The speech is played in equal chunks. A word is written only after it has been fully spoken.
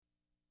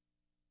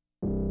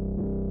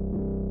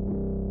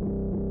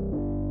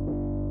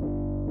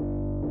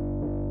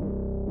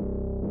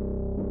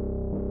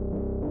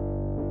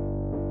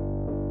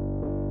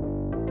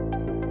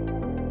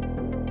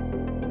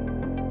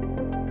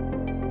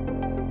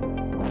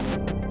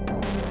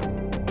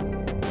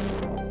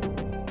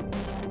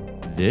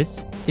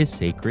This is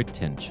Sacred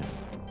Tension,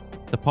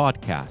 the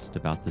podcast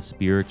about the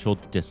spiritual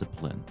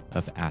discipline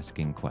of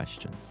asking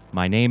questions.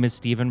 My name is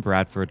Stephen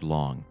Bradford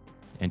Long,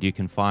 and you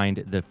can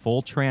find the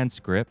full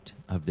transcript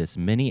of this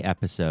mini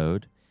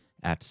episode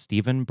at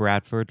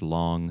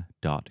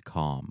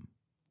stephenbradfordlong.com.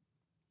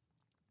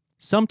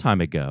 Some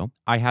time ago,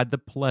 I had the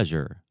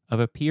pleasure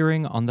of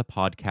appearing on the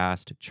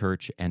podcast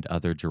Church and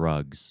Other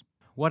Drugs.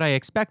 What I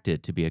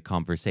expected to be a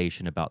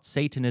conversation about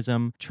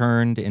Satanism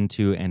turned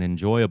into an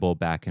enjoyable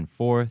back and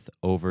forth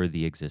over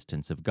the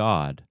existence of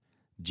God.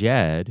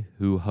 Jed,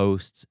 who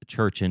hosts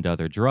Church and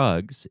Other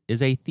Drugs, is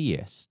a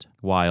theist,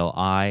 while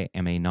I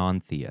am a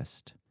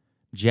non-theist.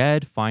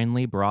 Jed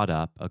finally brought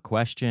up a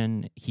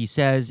question he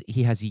says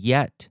he has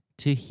yet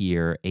to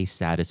hear a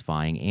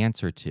satisfying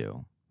answer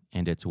to,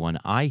 and it's one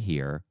I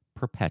hear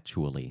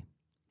perpetually.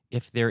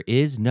 If there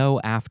is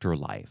no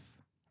afterlife,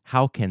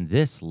 how can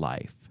this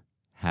life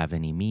have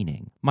any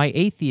meaning? My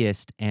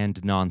atheist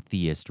and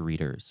non-theist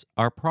readers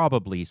are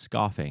probably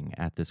scoffing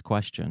at this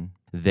question.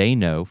 They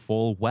know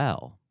full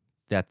well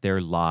that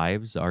their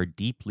lives are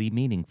deeply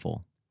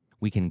meaningful.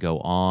 We can go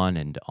on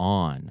and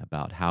on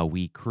about how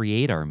we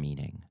create our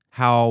meaning,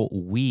 how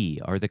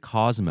we are the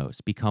cosmos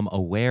become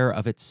aware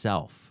of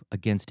itself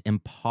against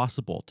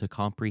impossible to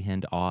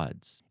comprehend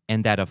odds,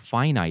 and that a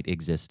finite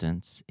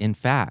existence, in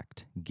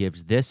fact,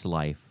 gives this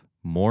life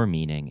more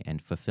meaning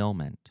and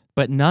fulfillment.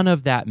 But none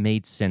of that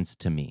made sense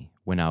to me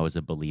when I was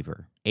a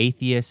believer.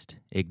 Atheist,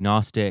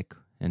 agnostic,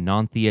 and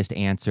non-theist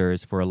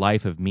answers for a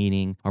life of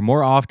meaning are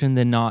more often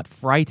than not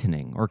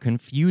frightening or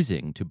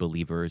confusing to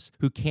believers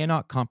who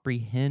cannot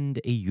comprehend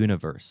a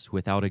universe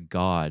without a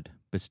God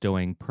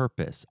bestowing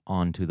purpose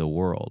onto the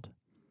world.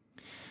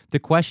 The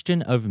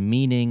question of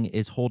meaning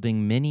is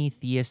holding many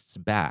theists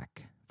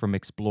back from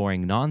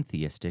exploring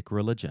non-theistic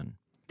religion.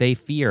 They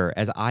fear,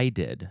 as I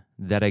did,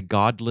 that a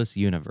godless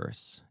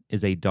universe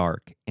is a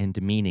dark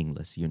and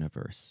meaningless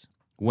universe.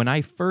 When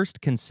I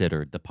first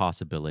considered the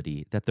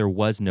possibility that there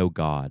was no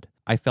God,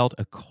 I felt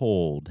a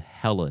cold,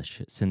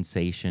 hellish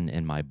sensation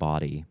in my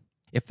body.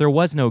 If there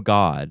was no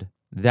God,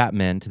 that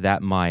meant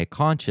that my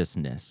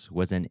consciousness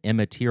was an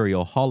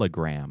immaterial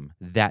hologram,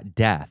 that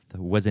death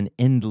was an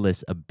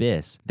endless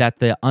abyss, that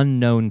the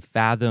unknown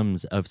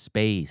fathoms of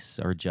space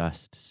are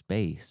just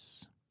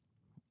space.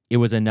 It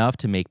was enough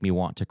to make me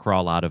want to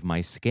crawl out of my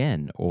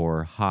skin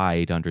or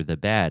hide under the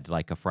bed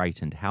like a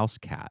frightened house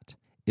cat.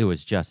 It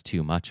was just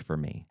too much for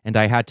me, and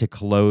I had to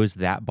close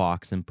that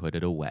box and put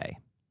it away.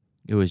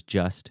 It was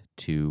just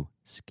too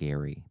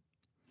scary.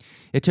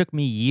 It took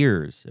me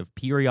years of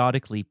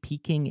periodically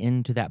peeking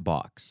into that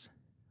box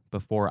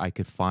before I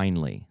could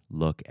finally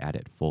look at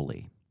it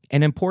fully.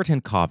 An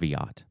important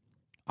caveat: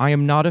 I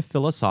am not a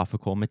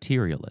philosophical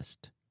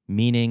materialist,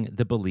 meaning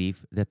the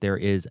belief that there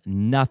is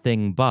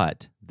nothing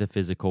but the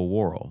physical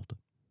world.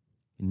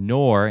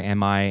 Nor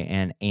am I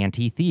an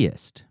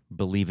anti-theist,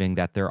 believing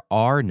that there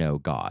are no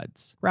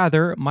gods.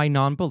 Rather, my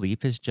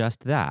non-belief is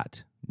just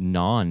that,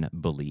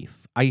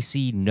 non-belief. I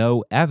see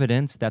no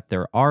evidence that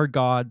there are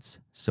gods,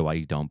 so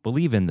I don't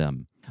believe in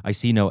them. I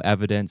see no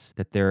evidence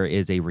that there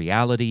is a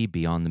reality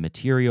beyond the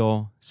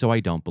material, so I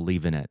don't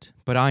believe in it.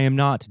 But I am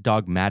not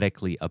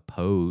dogmatically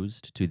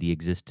opposed to the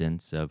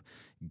existence of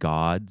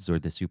gods or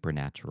the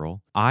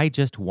supernatural. I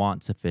just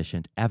want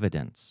sufficient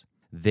evidence.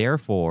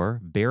 Therefore,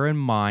 bear in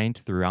mind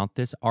throughout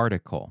this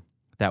article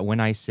that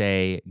when I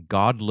say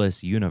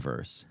godless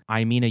universe,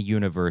 I mean a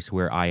universe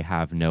where I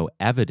have no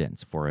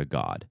evidence for a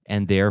God,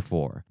 and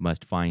therefore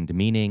must find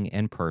meaning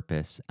and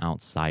purpose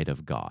outside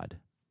of God.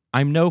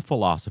 I'm no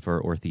philosopher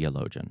or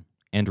theologian,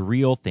 and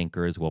real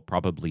thinkers will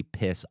probably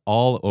piss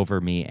all over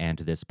me and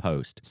this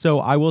post, so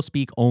I will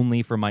speak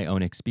only from my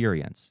own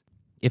experience.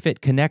 If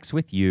it connects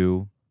with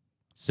you,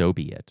 so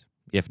be it.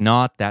 If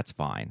not, that's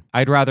fine.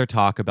 I'd rather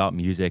talk about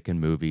music and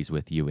movies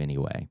with you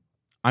anyway.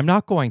 I'm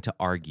not going to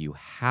argue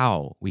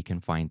how we can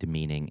find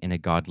meaning in a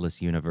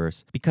godless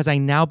universe because I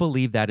now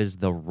believe that is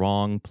the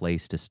wrong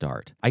place to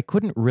start. I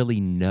couldn't really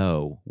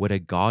know what a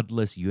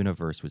godless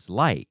universe was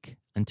like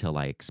until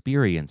I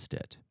experienced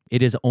it.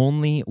 It is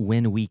only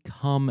when we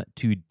come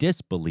to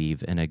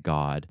disbelieve in a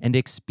God and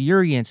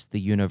experience the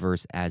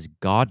universe as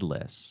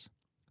godless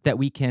that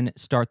we can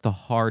start the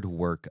hard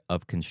work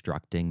of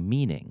constructing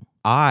meaning.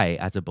 I,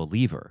 as a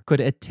believer, could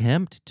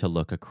attempt to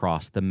look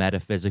across the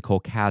metaphysical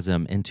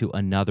chasm into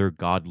another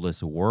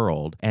godless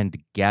world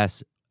and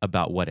guess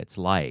about what it's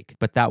like,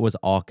 but that was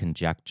all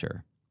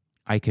conjecture.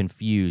 I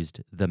confused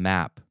the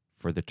map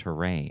for the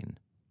terrain.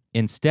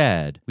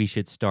 Instead, we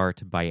should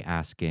start by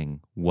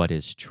asking, what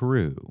is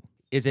true?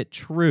 Is it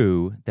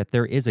true that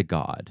there is a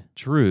God?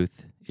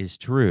 Truth is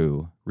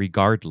true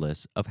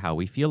regardless of how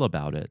we feel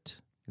about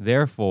it.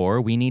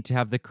 Therefore, we need to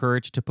have the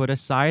courage to put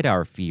aside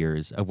our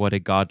fears of what a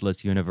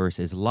godless universe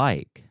is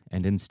like,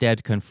 and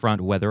instead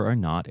confront whether or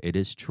not it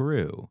is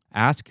true.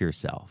 Ask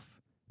yourself,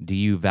 do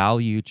you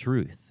value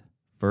truth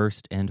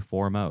first and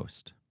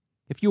foremost?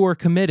 If you are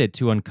committed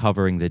to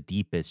uncovering the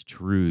deepest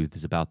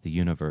truths about the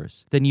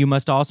universe, then you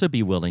must also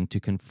be willing to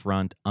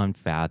confront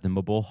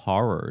unfathomable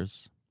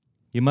horrors.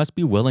 You must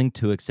be willing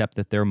to accept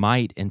that there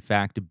might, in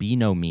fact, be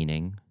no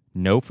meaning,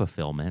 no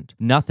fulfillment,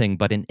 nothing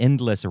but an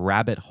endless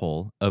rabbit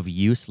hole of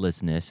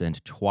uselessness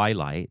and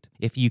twilight.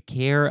 If you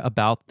care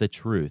about the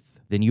truth,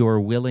 then you are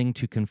willing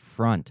to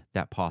confront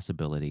that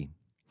possibility.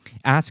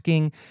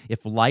 Asking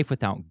if life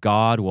without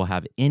God will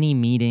have any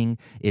meaning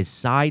is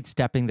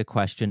sidestepping the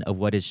question of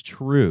what is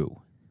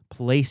true,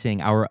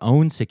 placing our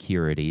own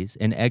securities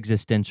and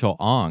existential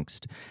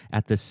angst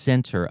at the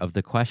center of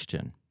the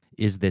question.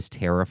 Is this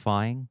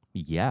terrifying?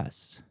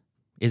 Yes.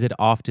 Is it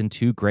often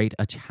too great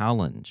a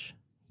challenge?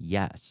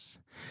 Yes.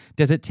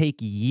 Does it take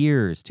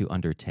years to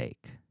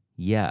undertake?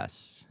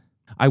 Yes.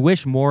 I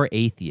wish more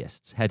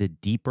atheists had a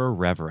deeper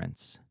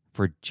reverence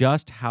for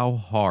just how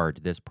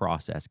hard this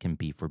process can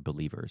be for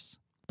believers.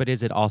 But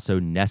is it also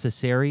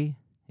necessary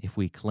if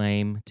we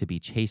claim to be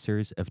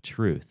chasers of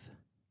truth?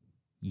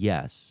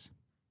 Yes.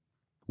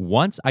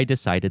 Once I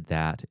decided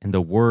that, in the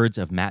words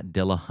of Matt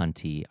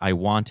Dillahunty, I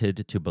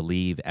wanted to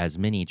believe as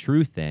many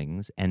true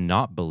things and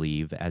not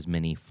believe as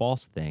many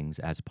false things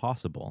as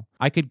possible,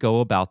 I could go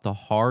about the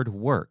hard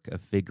work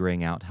of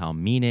figuring out how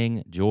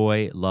meaning,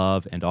 joy,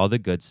 love, and all the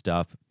good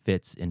stuff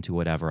fits into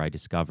whatever I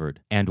discovered.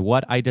 And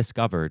what I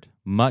discovered,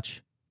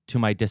 much to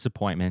my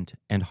disappointment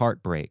and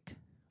heartbreak,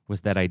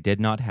 was that I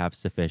did not have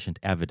sufficient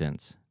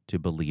evidence to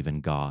believe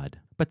in God.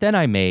 But then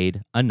I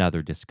made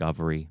another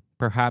discovery,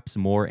 perhaps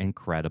more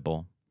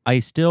incredible. I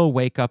still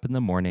wake up in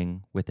the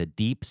morning with a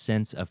deep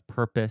sense of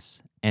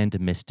purpose and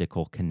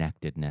mystical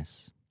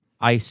connectedness.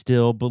 I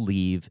still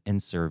believe in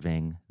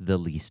serving the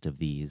least of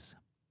these.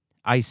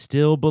 I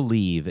still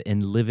believe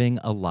in living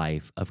a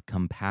life of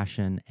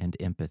compassion and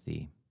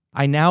empathy.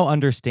 I now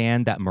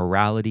understand that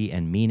morality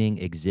and meaning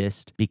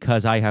exist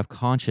because I have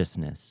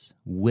consciousness,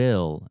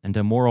 will, and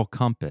a moral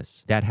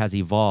compass that has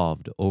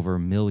evolved over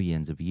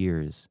millions of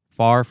years.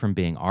 Far from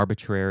being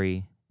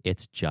arbitrary,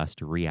 it's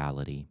just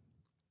reality.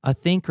 A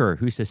thinker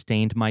who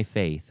sustained my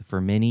faith for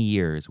many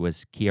years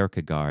was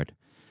Kierkegaard,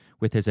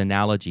 with his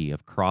analogy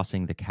of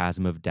crossing the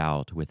chasm of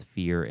doubt with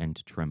fear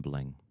and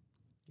trembling.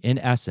 In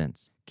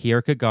essence,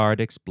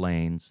 Kierkegaard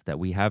explains that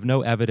we have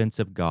no evidence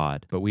of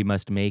God, but we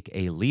must make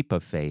a leap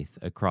of faith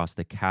across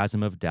the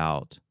chasm of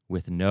doubt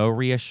with no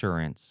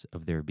reassurance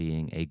of there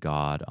being a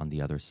God on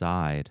the other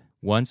side.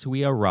 Once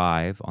we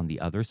arrive on the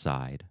other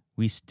side,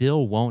 we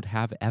still won't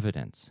have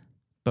evidence,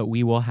 but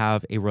we will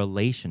have a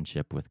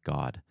relationship with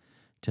God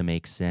to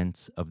make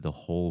sense of the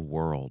whole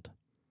world.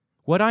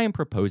 What I am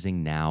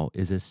proposing now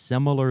is a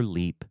similar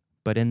leap,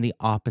 but in the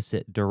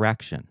opposite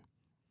direction.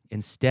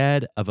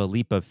 Instead of a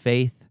leap of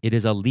faith, it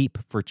is a leap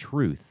for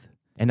truth.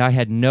 And I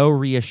had no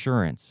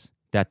reassurance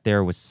that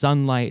there was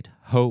sunlight,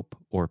 hope,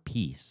 or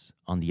peace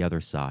on the other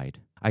side.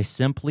 I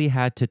simply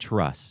had to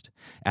trust,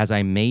 as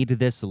I made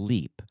this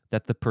leap,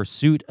 that the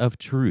pursuit of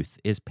truth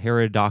is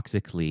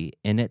paradoxically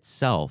in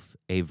itself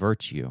a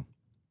virtue.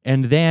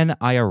 And then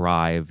I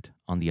arrived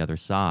on the other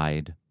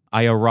side.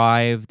 I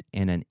arrived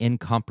in an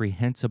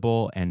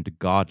incomprehensible and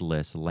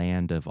godless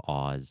land of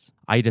Oz.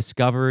 I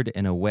discovered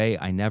in a way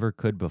I never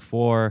could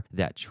before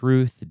that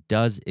truth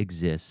does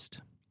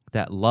exist,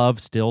 that love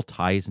still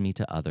ties me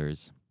to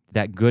others,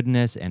 that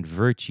goodness and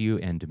virtue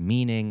and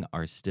meaning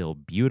are still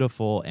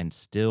beautiful and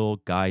still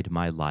guide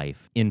my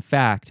life. In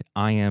fact,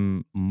 I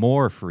am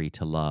more free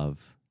to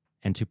love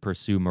and to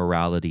pursue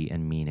morality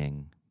and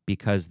meaning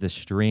because the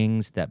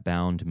strings that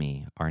bound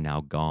me are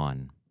now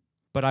gone.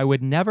 But I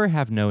would never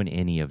have known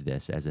any of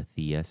this as a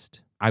theist.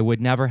 I would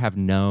never have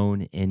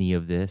known any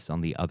of this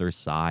on the other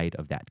side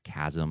of that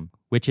chasm,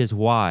 which is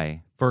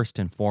why, first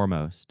and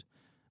foremost,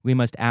 we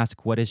must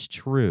ask what is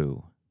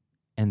true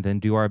and then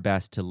do our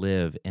best to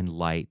live in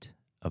light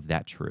of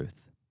that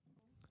truth.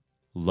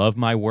 Love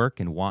my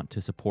work and want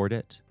to support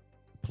it?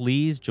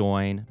 Please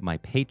join my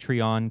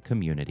Patreon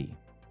community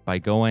by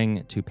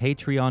going to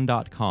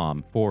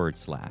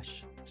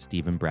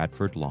patreon.com/Stephen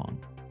Bradford Long.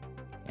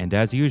 And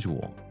as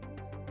usual,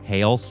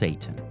 Hail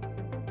Satan,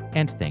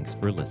 and thanks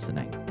for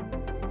listening.